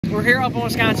we're here up in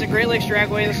Wisconsin, Great Lakes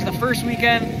Dragway. This is the first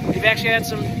weekend. We've actually had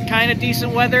some kind of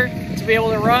decent weather to be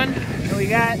able to run. And we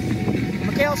got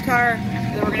Mikhail's car,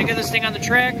 and then we're gonna get this thing on the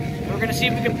track, and we're gonna see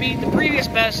if we can beat the previous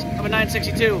best of a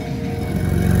 962.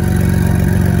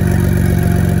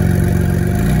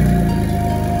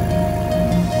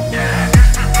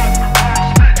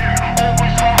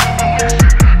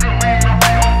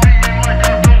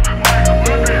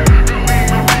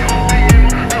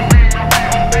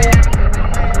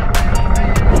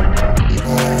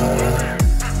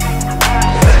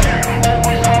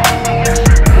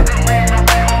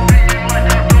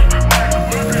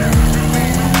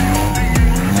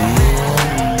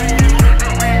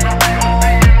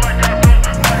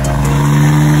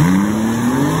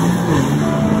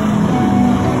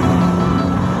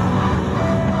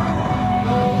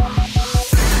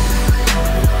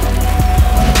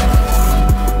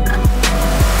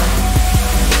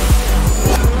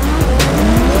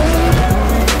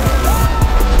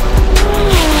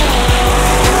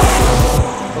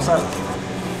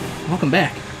 Welcome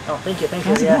back. Oh, thank you.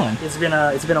 How's it going?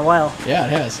 It's been a while. Yeah,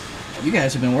 it has. You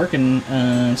guys have been working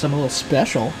on some little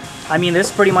special. I mean, this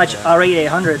is pretty much R8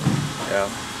 800. Yeah,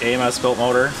 AMS built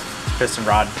motor, piston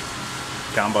rod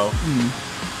combo,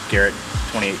 Garrett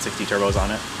 2860 turbos on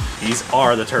it. These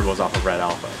are the turbos off of Red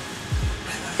Alpha.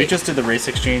 We just did the race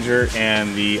exchanger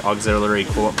and the auxiliary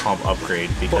coolant pump upgrade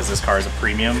because this car is a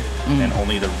premium and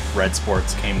only the Red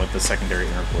Sports came with the secondary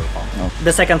intercooler pump. Oh.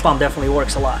 The second pump definitely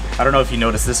works a lot. I don't know if you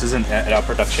noticed, this isn't a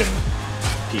production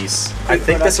piece. I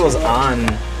think this was on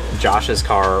Josh's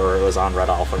car or it was on Red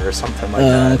Alpha or something like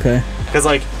that. Okay. Because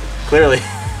like, clearly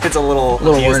it's a little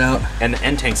worn out. And the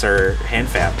end tanks are hand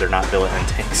fab, they're not billet end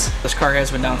tanks. This car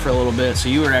has been down for a little bit, so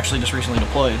you were actually just recently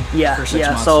deployed for 6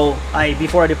 months. So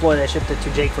before I deployed, I shipped it to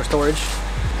Jake for storage.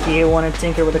 He wanted to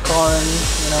tinker with the car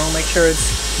and make sure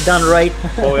it's done right.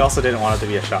 Well, we also didn't want it to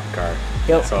be a shop car.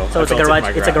 Yep. So it's a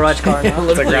garage. It's a garage car now.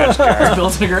 It's a garage car. It's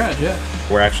built in a garage. Yeah.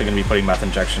 We're actually going to be putting meth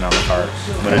injection on the car.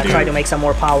 I'm gonna try to make some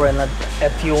more power and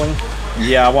add fueling.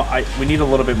 Yeah, well, we need a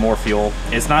little bit more fuel.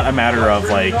 It's not a matter of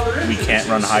like we can't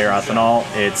run higher ethanol.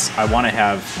 It's I want to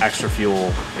have extra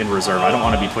fuel in reserve. I don't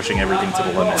want to be pushing everything to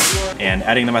the limit. And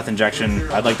adding the meth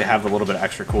injection, I'd like to have a little bit of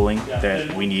extra cooling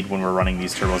that we need when we're running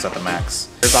these turbos at the max.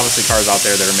 There's obviously cars out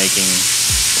there that are making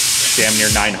damn near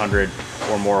 900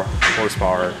 or more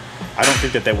horsepower. I don't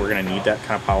think that we're going to need that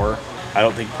kind of power. I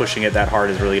don't think pushing it that hard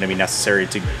is really going to be necessary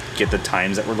to get the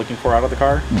times that we're looking for out of the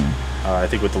car. I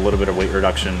think with a little bit of weight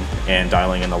reduction and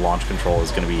dialing in the launch control is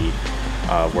going to be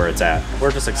where it's at.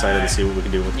 We're just excited to see what we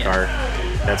can do with the car.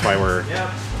 That's why we're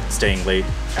staying late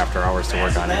after hours to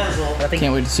work on it. I think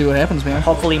Can't wait to see what happens, man.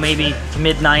 hopefully maybe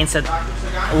mid-9s at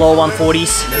low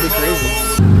 140s. That'd be crazy.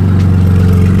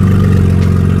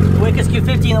 Quickest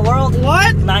Q50 in the world.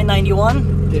 What?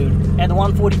 991. Dude. At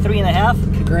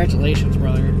 143.5. Congratulations,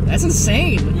 brother. That's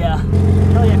insane. Yeah.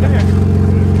 Hell yeah, come here.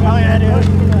 Hell yeah, dude.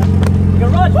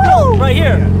 Garage built right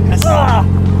here.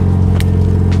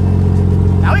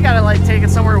 Now we gotta like take it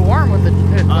somewhere warm with it,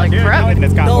 like prep.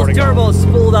 It's got more Those to go. turbos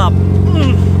spooled up.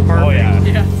 Oh yeah.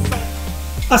 Yeah.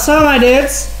 What's up, my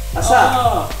dudes? What's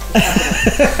up?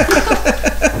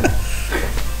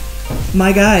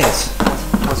 My guys.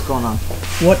 What's going on?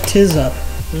 What tis up?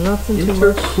 Nothing too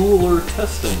much. Intercooler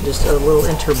testing. Just a little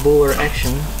intercooler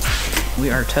action.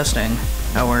 We are testing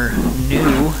our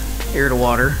new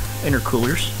air-to-water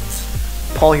intercoolers.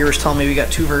 Paul here is telling me we got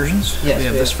 2 versions. Yes, we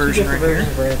have this version right here.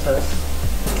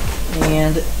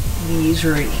 And these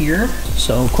right here.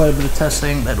 So quite a bit of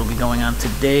testing that will be going on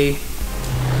today.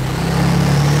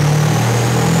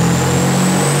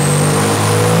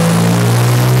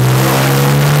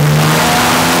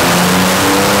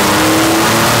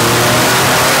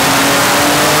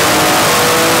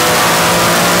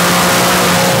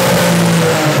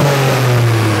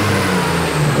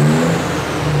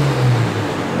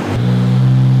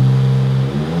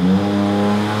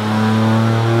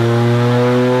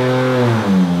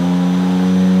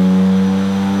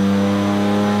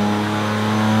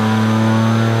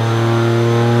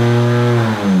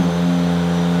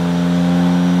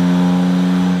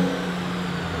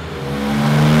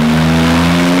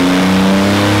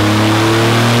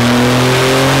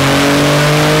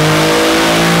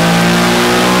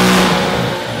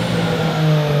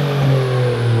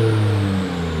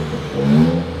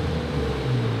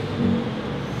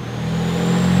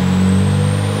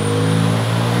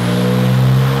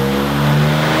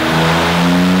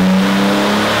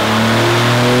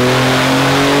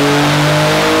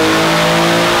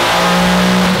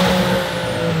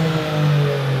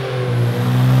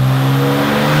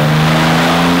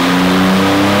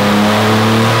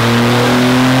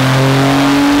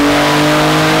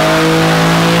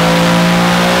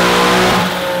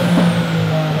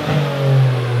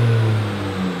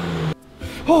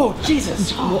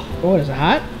 What is it,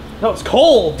 hot? No, it's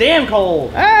cold. Damn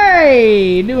cold.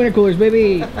 Hey, new intercoolers,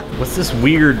 baby. What's this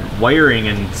weird wiring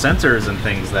and sensors and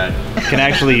things that can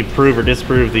actually prove or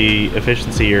disprove the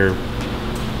efficiency or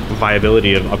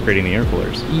viability of upgrading the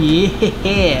intercoolers?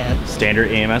 Yeah.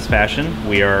 Standard AMS fashion,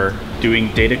 we are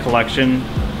doing data collection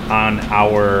on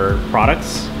our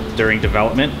products during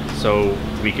development, so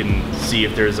we can see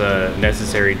if there's a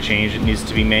necessary change that needs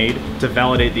to be made to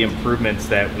validate the improvements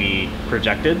that we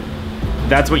projected.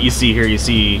 That's what you see here. You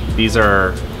see these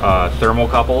are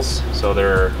thermocouples, so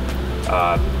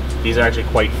these are actually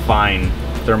quite fine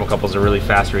thermocouples. They're really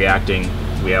fast reacting.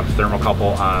 We have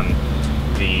thermocouple on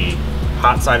the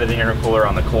hot side of the intercooler,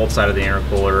 on the cold side of the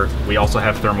intercooler. We also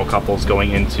have thermocouples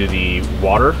going into the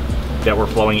water that we're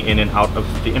flowing in and out of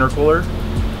the intercooler.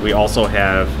 We also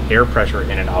have air pressure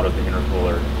in and out of the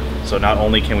intercooler. So not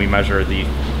only can we measure the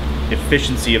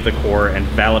efficiency of the core and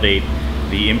validate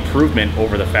the improvement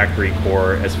over the factory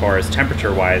core as far as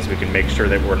temperature wise, we can make sure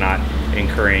that we're not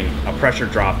incurring a pressure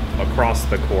drop across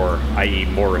the core, i.e.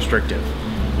 more restrictive.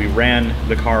 We ran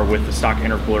the car with the stock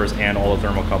intercoolers and all the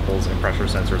thermocouples and pressure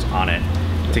sensors on it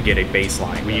to get a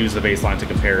baseline. We use the baseline to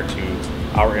compare to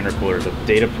our intercoolers. The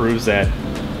data proves that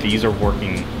these are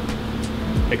working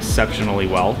exceptionally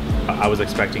well. I was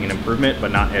expecting an improvement,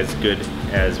 but not as good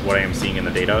as what I am seeing in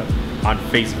the data. On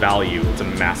face value, it's a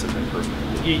massive improvement.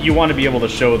 You want to be able to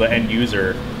show the end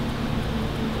user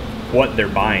what they're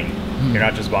buying. You're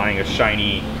not just buying a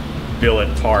shiny billet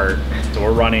part. So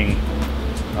we're running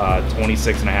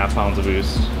 26.5 pounds of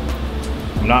boost.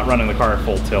 I'm not running the car at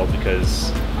full tilt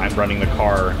because I'm running the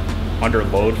car under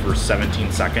load for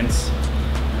 17 seconds,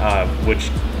 which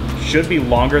should be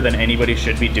longer than anybody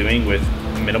should be doing with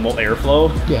minimal airflow.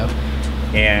 Yeah.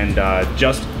 And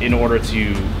just in order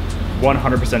to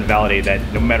 100% validate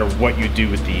that no matter what you do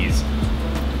with these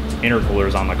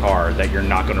intercoolers on the car, that you're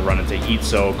not going to run into heat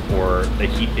soak or the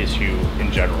heat issue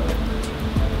in general.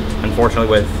 Unfortunately,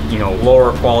 with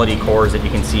lower quality cores that you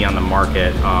can see on the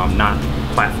market, not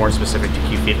platform specific to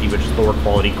Q50, which is lower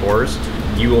quality cores,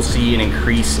 you will see an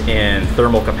increase in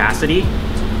thermal capacity.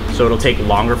 So it'll take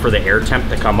longer for the air temp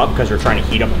to come up because you're trying to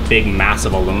heat up a big mass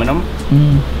of aluminum.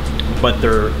 But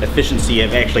their efficiency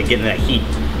of actually getting that heat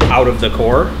out of the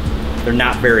core, they're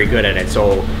not very good at it.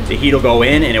 So the heat will go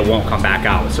in and it won't come back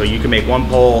out. So you can make one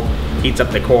pull, heats up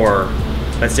the core.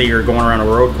 Let's say you're going around a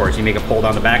road course, you make a pull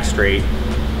down the back straight,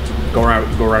 go around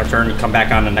a turn, you come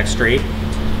back on the next straight.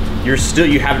 You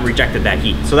haven't rejected that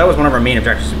heat. So that was one of our main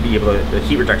objectives, to be able to, the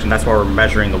heat rejection. That's why we're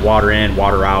measuring the water in,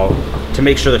 water out, to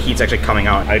make sure the heat's actually coming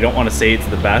out. I don't want to say it's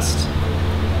the best,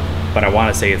 but I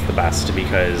want to say it's the best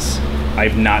because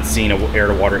I've not seen an air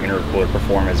to water intercooler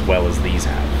perform as well as these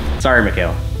have. Sorry,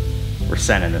 Mikhail. We're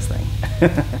sending this thing.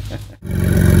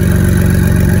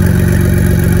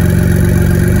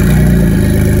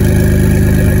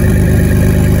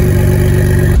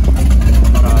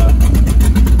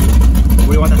 Where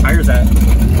do you want the tires at?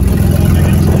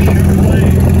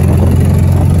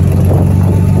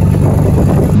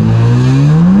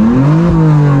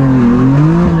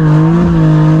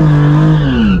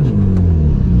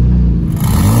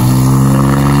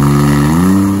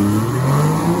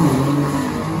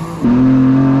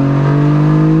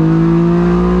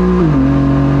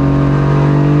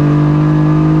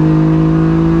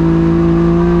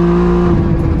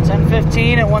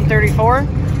 At 134.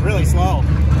 Really slow.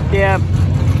 Yeah.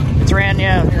 It's ran,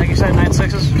 yeah, like you said,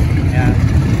 9.6s. Yeah.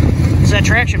 It's that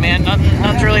traction, man.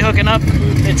 Nothing's really hooking up,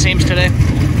 it seems, today.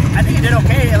 I think it did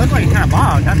okay. It looked like it kind of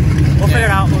bogged. We'll figure it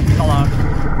out. We'll get the log.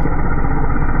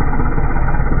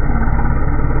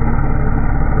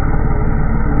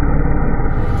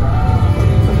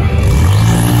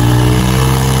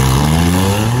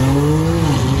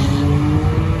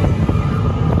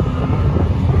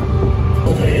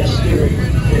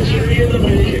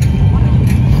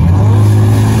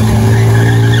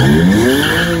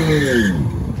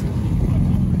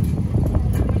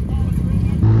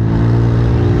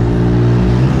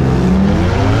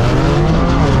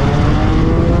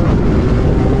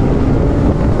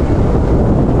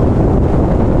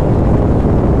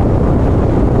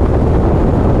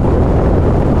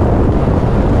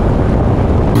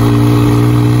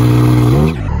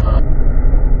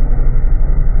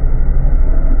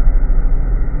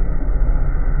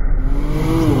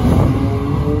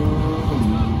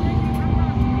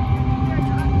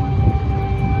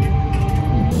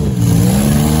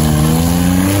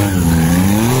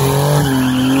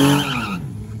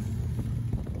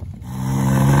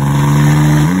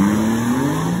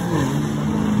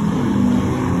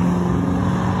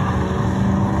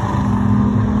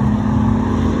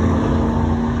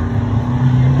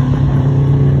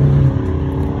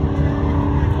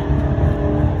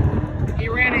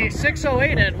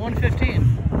 108 at 115.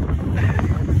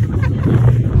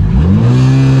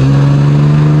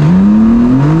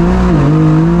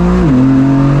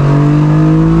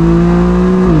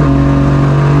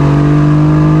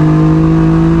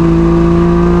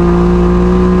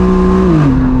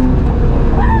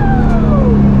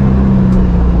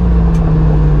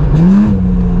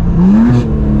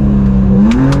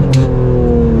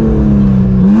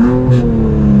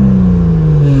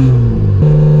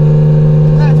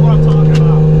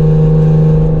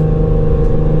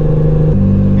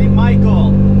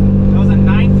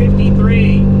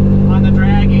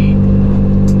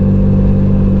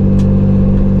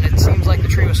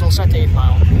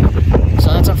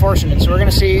 So we're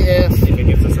gonna see if it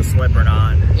gives us a slip or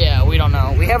not. Yeah, we don't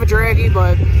know. We have a draggy,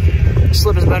 but a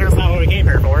slip is better. That's not what we came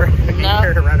here for. We came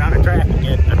here to run on a track and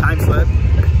get a time slip.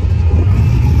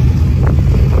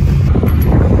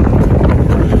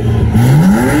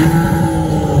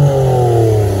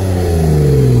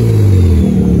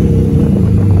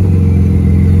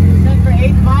 For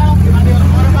 8 miles, you want to do a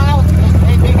quarter mile?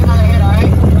 Hey, take another hit,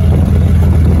 alright?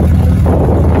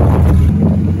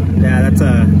 Yeah, that's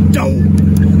a dope.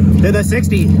 To the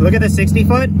 60. Look at the 60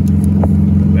 foot.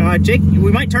 Jake,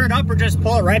 we might turn it up or just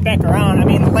pull it right back around. I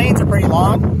mean, the lanes are pretty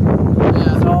long.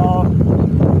 Yeah. So,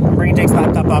 we're going to take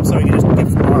that up so we can just get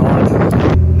some more launch.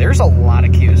 There's a lot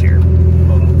of queues here.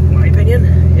 In my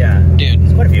opinion, yeah. Dude.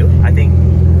 There's quite a few. I think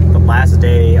the last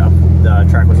day of the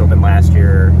track was open last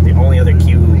year, the only other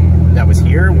queue that was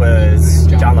here was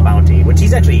John the Bounty, which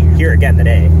he's actually here again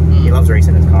today. He loves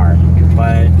racing his car.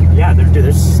 But, yeah,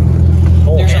 there's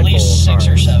at least 6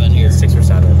 or 7 here. 6 or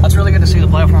 7. That's really good to see the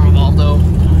platform evolve, though.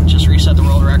 Just reset the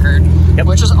world record,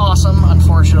 which is awesome.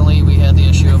 Unfortunately, we had the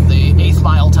issue of the 8th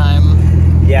mile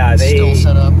time. Yeah, still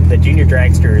set up. The junior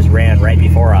dragsters ran right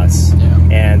before us,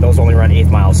 and those only run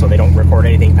 8th miles, so they don't record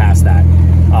anything past that.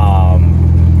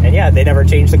 And yeah, they never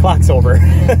changed the clocks over,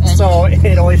 so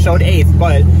it only showed 8th.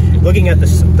 But looking at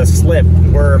the slip,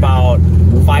 we're about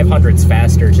 500ths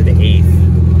faster to the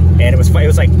 8th, and it was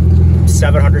like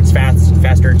 700ths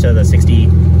faster to the 60,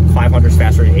 500ths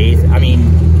faster to 8th. I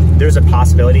mean, there's a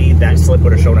possibility that slip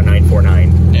would have shown a 949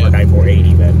 or 948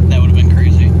 even. That would have been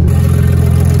crazy.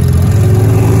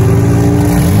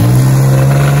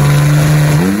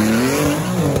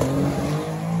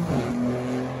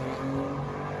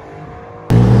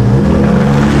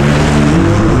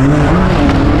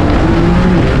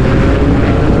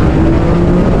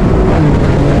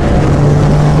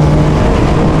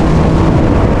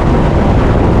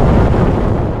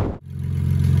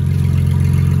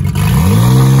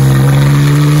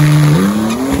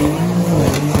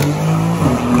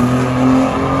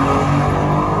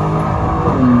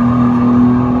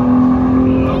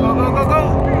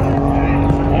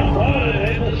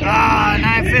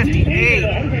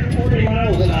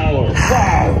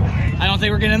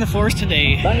 In the forest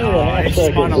today. It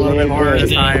spun a little bit more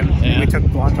this time. Yeah. We took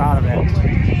launch out of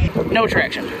it. No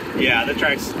traction. Yeah, the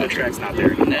track's not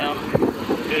there. No.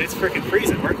 Dude, it's freaking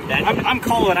freezing. I'm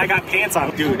cold and I got pants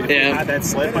on. Dude, if we had that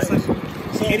slip.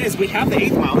 It is. We have the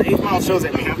 8th mile. The 8th mile shows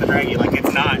that we have the draggy. Like,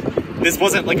 it's not. This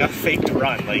wasn't like a faked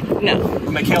run. Like, no.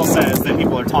 Mikhail says that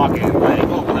people are talking like,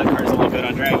 oh, well, that car's only good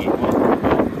on draggy. Well,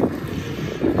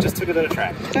 just took it to the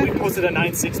track. We posted a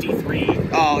 963.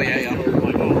 Oh, yeah.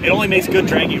 It only makes good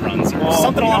draggy runs.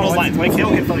 Something along those lines.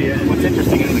 Mikhail can tell you what's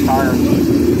interesting is the car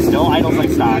still idles like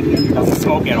stock. Doesn't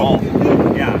smoke at all.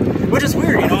 Yeah. Which is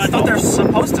weird, you know. I thought they're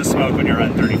supposed to smoke when you're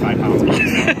running 35 pounds.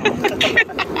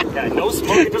 Yeah, no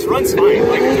smoke. It just runs fine.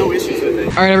 Like, no issues with it.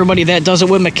 All right, everybody. That does it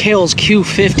with Mikhail's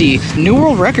Q50. New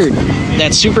world record.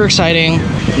 That's super exciting.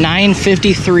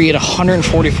 953 at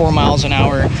 144 miles an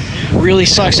hour. Really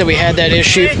sucks that we had that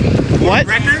issue. What?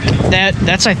 Record?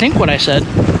 That's I think what I said.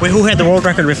 Wait, who had the world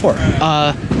record before?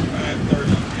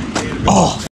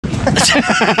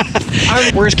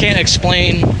 Words can't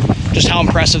explain just how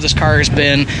impressive this car has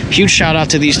been. Huge shout out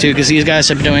to these two because these guys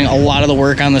have been doing a lot of the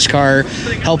work on this car,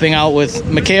 helping out with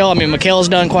Mikhail. I mean, Mikhail's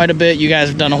done quite a bit. You guys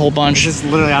have done a whole bunch. This is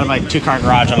literally out of my 2-car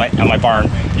garage on my barn.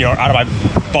 You know, out of my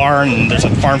barn. And there's a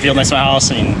farm field next to my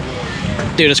house. And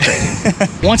dude, it's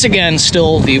crazy. Once again,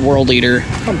 still the world leader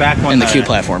come back when in the Q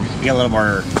platform. We got a little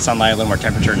more sunlight, a little more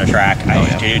temperature in the track.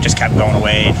 It just kept going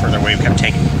away, further away. We kept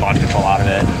taking launch control out of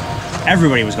it.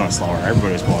 Everybody was going slower.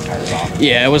 Everybody was pulling tires off.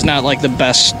 Yeah, it was not like the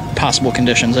best possible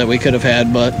conditions that we could have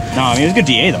had, but... No, I mean, it was a good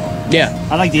DA, though. Yeah.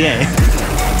 I like DA.